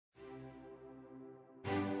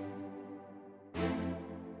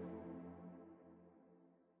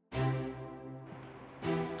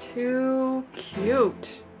too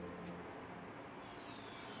cute.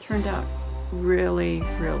 Turned out really,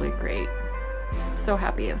 really great. So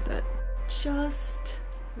happy with it. Just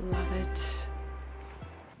love it.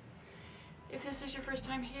 If this is your first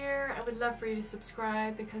time here, I would love for you to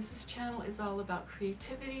subscribe because this channel is all about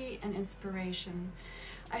creativity and inspiration.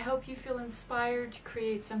 I hope you feel inspired to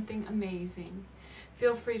create something amazing.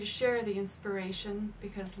 Feel free to share the inspiration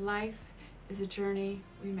because life is a journey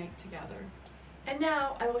we make together. And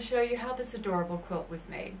now I will show you how this adorable quilt was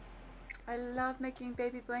made. I love making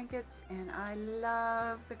baby blankets and I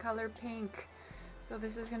love the color pink. So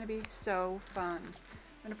this is going to be so fun.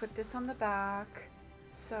 I'm going to put this on the back.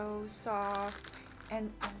 So soft.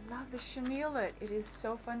 And I love the Chenille-IT. It is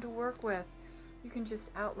so fun to work with. You can just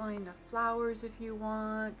outline the flowers if you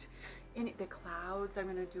want. The clouds I'm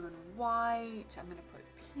going to do in white. I'm going to put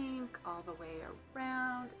pink all the way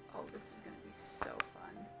around. Oh, this is going to be so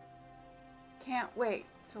fun. Can't wait.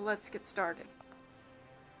 So let's get started.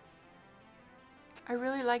 I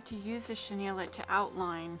really like to use the Chenille-IT to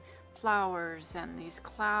outline flowers and these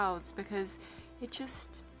clouds because it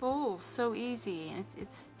just folds so easy and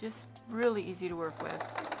it's just really easy to work with.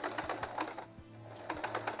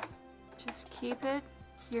 Just keep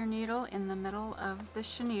your needle in the middle of the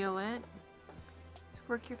Chenille-IT. Just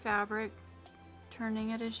work your fabric,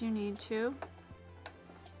 turning it as you need to.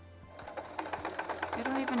 I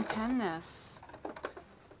don't even pin this.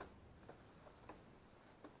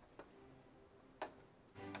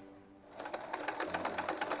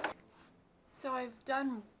 So I've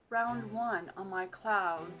done round one on my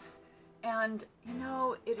clouds and you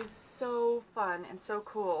know, it is so fun and so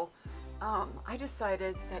cool. I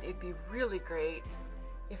decided that it'd be really great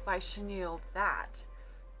if I chenilled that,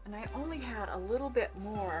 and I only had a little bit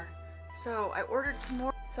more, so I ordered some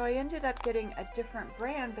more. So I ended up getting a different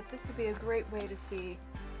brand, but this would be a great way to see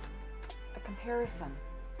a comparison.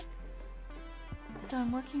 So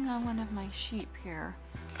I'm working on one of my sheep here,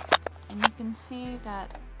 and you can see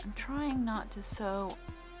that I'm trying not to sew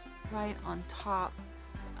right on top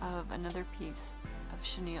of another piece of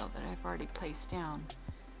chenille that I've already placed down.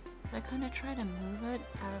 So I kind of try to move it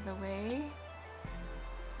out of the way.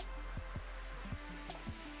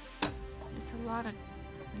 It's a lot of,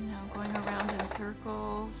 going around in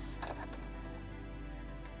circles.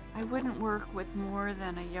 I wouldn't work with more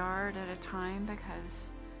than a yard at a time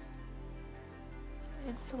because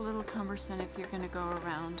it's a little cumbersome if you're going to go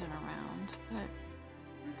around and around, but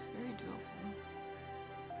it's very doable.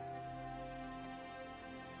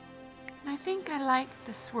 And I think I like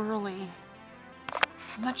the swirly.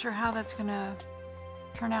 I'm not sure how that's going to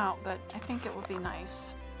turn out, but I think it will be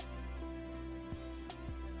nice.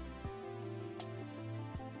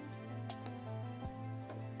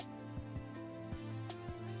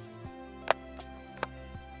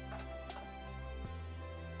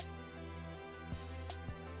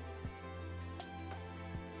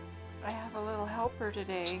 I have a little helper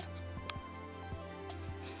today.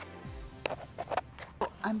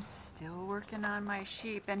 I'm still working on my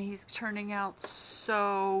sheep and he's turning out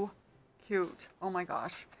so cute. Oh my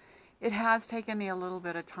gosh. It has taken me a little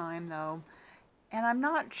bit of time though. And I'm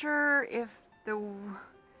not sure if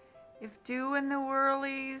doing the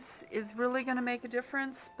whirlies is really going to make a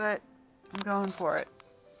difference, but I'm going for it.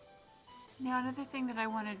 Now another thing that I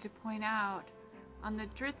wanted to point out, on the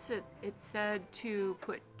Dritz it said to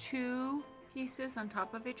put 2 pieces on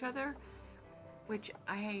top of each other, which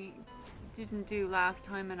I didn't do last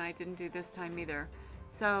time and I didn't do this time either.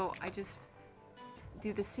 So I just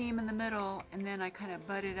do the seam in the middle and then I kind of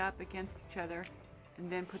butt it up against each other and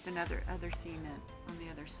then put the other seam in on the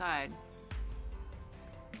other side.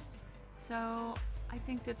 So I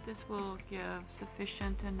think that this will give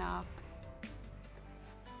sufficient enough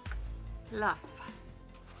fluff.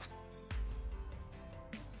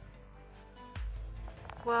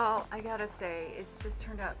 Well, I gotta say, it's just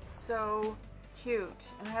turned out so cute,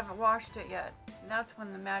 and I haven't washed it yet. And that's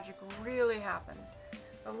when the magic really happens.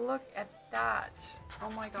 But look at that.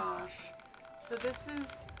 Oh my gosh. So this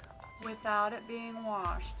is without it being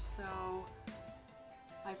washed. So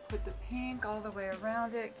I put the pink all the way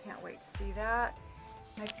around it. Can't wait to see that.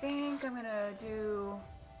 I think I'm gonna do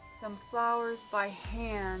some flowers by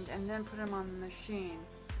hand and then put them on the machine.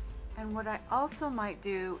 And what I also might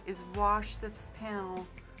do is wash this panel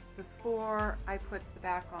before I put the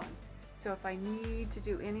back on. So if I need to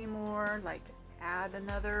do any more, like add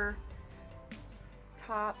another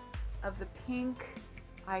top of the pink,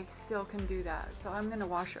 I still can do that. So I'm gonna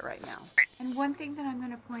wash it right now. And one thing that I'm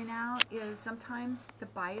gonna point out is sometimes the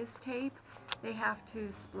bias tape, they have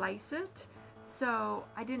to splice it. So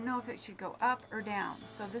I didn't know if it should go up or down.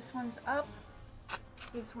 So this one's up,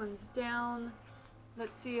 this one's down.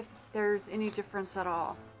 Let's see if there's any difference at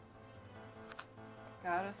all.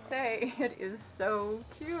 Gotta say, it is so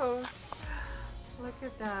cute. Look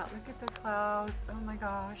at that, look at the clouds. Oh my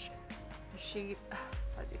gosh. The sheet,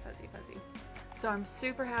 fuzzy, fuzzy, fuzzy. So I'm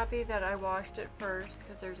super happy that I washed it first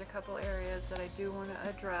because there's a couple areas that I do want to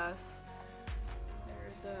address.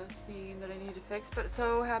 There's a seam that I need to fix, but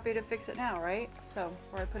so happy to fix it now, right? So,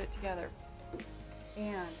 before I put it together.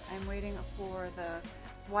 And I'm waiting for the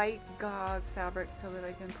white gauze fabric so that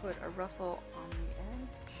I can put a ruffle on the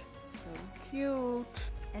edge. So cute.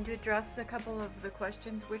 And to address a couple of the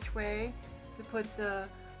questions, which way to put the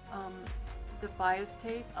bias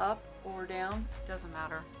tape, up or down, doesn't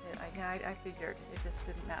matter. I figured it just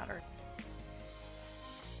didn't matter.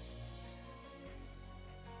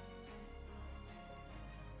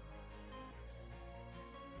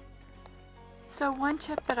 So one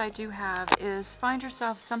tip that I do have is find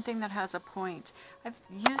yourself something that has a point. I've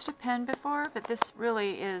used a pen before, but this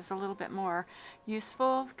really is a little bit more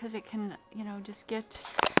useful because it can, you know, just get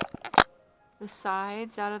the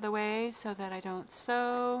sides out of the way so that I don't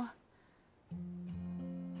sew.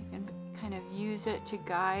 I can kind of use it to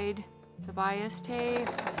guide the bias tape.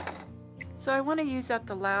 So I want to use up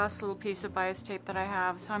the last little piece of bias tape that I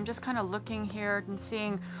have, so I'm just kind of looking here and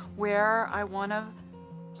seeing where I want to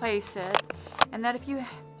place it. And that if you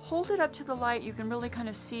hold it up to the light, you can really kind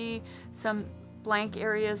of see some blank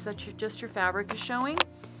areas that your fabric is showing.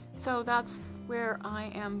 So that's where I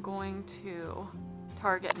am going to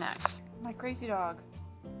target next. My crazy dog.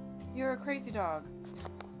 You're a crazy dog.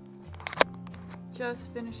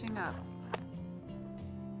 Just finishing up.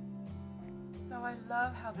 So I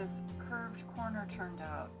love how this curved corner turned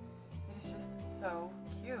out. It is just so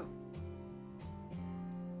cute.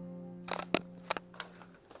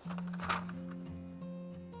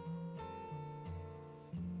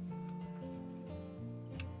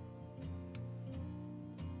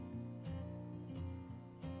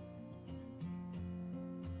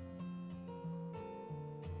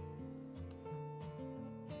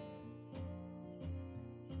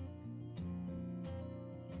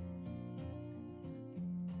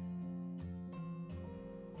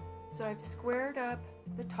 So I've squared up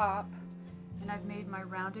the top and I've made my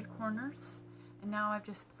rounded corners, and now I've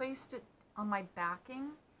just placed it on my backing,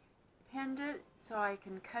 pinned it so I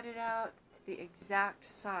can cut it out to the exact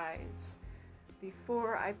size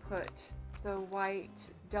before I put the white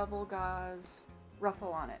double gauze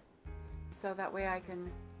ruffle on it. So that way I can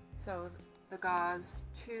sew the gauze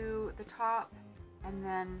to the top and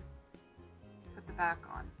then put the back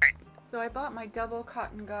on. So I bought my double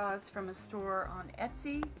cotton gauze from a store on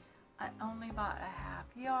Etsy. I only bought a half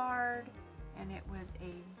yard, and it was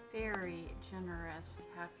a very generous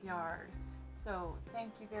half yard. So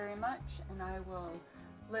thank you very much, and I will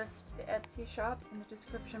list the Etsy shop in the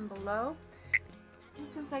description below. And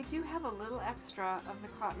since I do have a little extra of the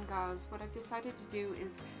cotton gauze, what I've decided to do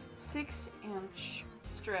is 6-inch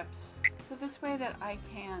strips. So this way that I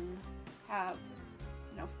can have,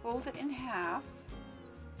 fold it in half.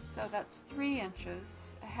 So that's 3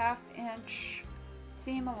 inches, a 1/2 inch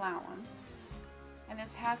seam allowance, and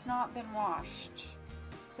this has not been washed,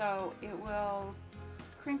 so it will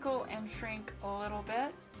crinkle and shrink a little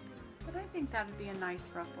bit, but I think that would be a nice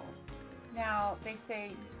ruffle. Now they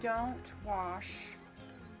say don't wash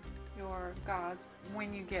your gauze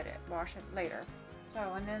when you get it, wash it later.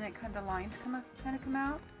 So, and then it the lines come out and it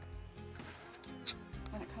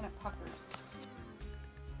kind of puckers.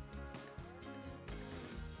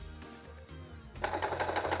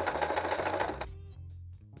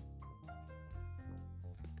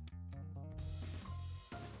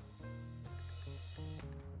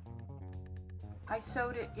 I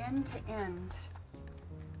sewed it end to end.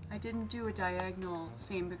 I didn't do a diagonal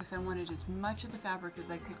seam because I wanted as much of the fabric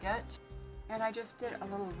as I could get. And I just did a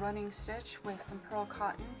little running stitch with some pearl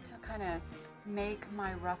cotton to kind of make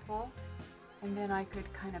my ruffle. And then I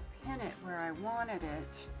could kind of pin it where I wanted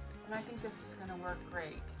it. And I think this is going to work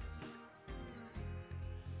great.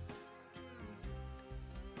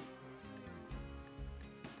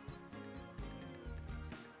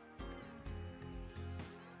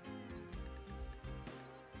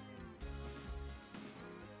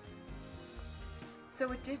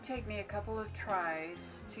 So it did take me a couple of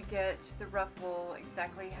tries to get the ruffle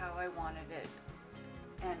exactly how I wanted it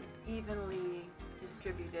and evenly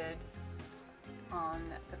distributed on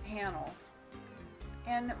the panel.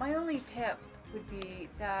 And my only tip would be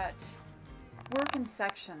that work in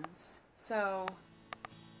sections. So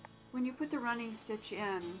when you put the running stitch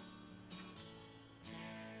in,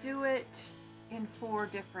 do it in 4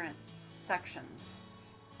 different sections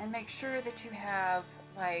and make sure that you have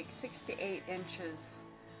like 6 to 8 inches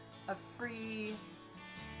of free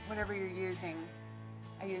whatever you're using.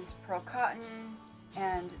 I used pearl cotton,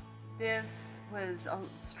 and this was a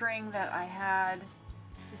string that I had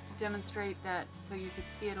just to demonstrate that, so you could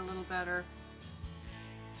see it a little better,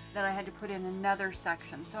 that I had to put in another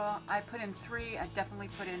section. So I put in 3, I definitely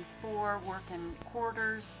put in 4 work in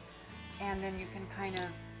quarters, and then you can kind of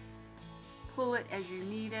pull it as you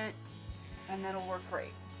need it, and that'll work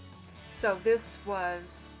great. So this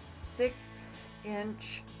was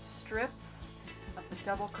 6-inch strips of the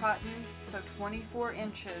double cotton, so 24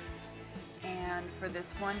 inches. And for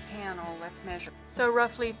this one panel, let's measure. So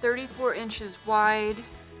roughly 34 inches wide,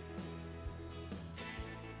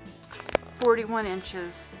 41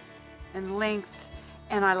 inches in length,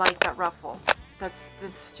 and I like that ruffle. That's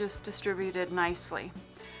just distributed nicely.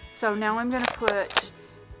 So now I'm going to put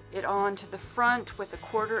it onto the front with a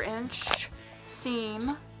 1/4 inch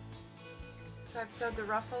seam. So I've sewed the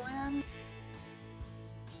ruffle in.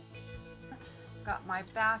 Got my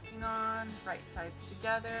backing on, right sides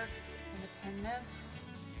together. I'm going to pin this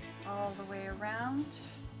all the way around.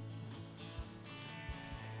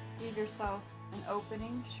 Leave yourself an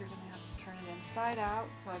opening because you're going to have to turn it inside out.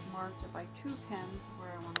 So I've marked it by 2 pins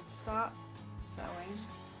where I want to stop sewing.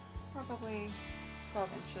 Probably 12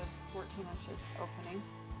 inches, 14 inches opening.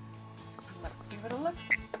 Let's see what it looks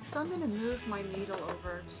like. So I'm going to move my needle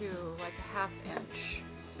over to like a 1/2 inch.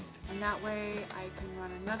 And that way I can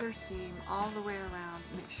run another seam all the way around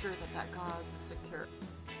and make sure that that gauze is secure.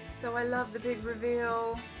 So I love the big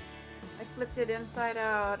reveal. I flipped it inside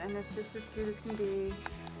out and it's just as cute as can be.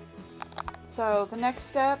 So the next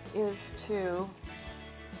step is to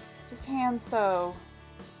just hand sew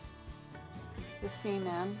the seam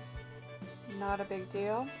in. Not a big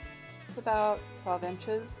deal. It's about 12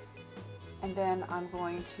 inches. And then I'm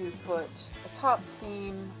going to put a top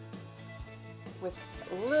seam with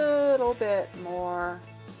a little bit more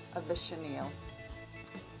of the chenille.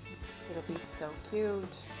 It'll be so cute.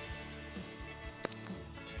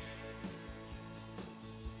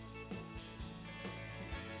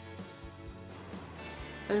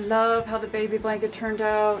 I love how the baby blanket turned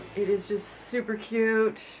out. It is just super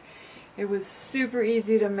cute. It was super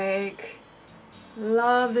easy to make.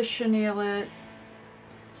 Love the Chenille-IT.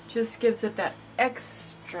 Just gives it that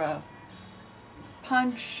extra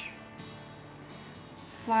punch.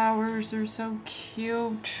 Flowers are so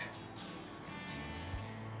cute.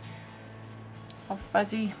 How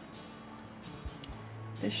fuzzy.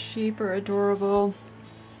 The sheep are adorable.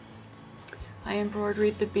 I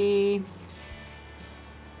embroidered the bee.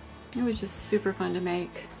 It was just super fun to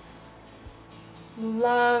make.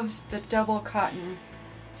 Loved the double cotton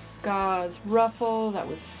gauze ruffle. That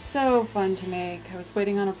was so fun to make. I was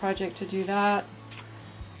waiting on a project to do that.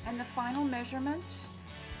 And the final measurement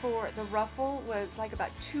for the ruffle was like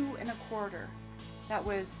about 2 1/4. That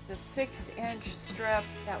was the 6-inch strip.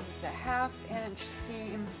 That was a 1/2 inch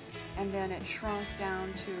seam, and then it shrunk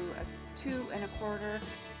down to a 2 1/4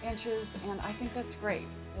 inches, and I think that's great.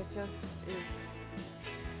 It just is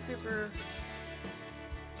super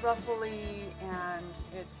ruffly, and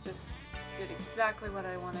it's just did exactly what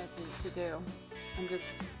I wanted it to do. I'm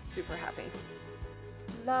just super happy.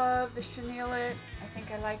 Love the Chenille-IT. I think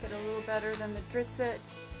I like it a little better than the Dritz.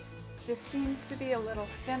 This seems to be a little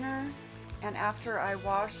thinner, and after I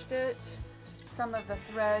washed it, some of the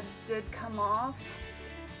thread did come off.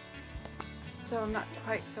 So I'm not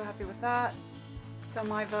quite so happy with that. So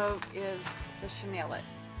my vote is the Chenille-IT.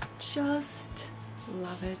 Just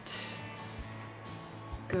love it.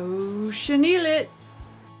 Go Chenille-IT!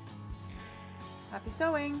 Happy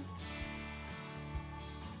sewing!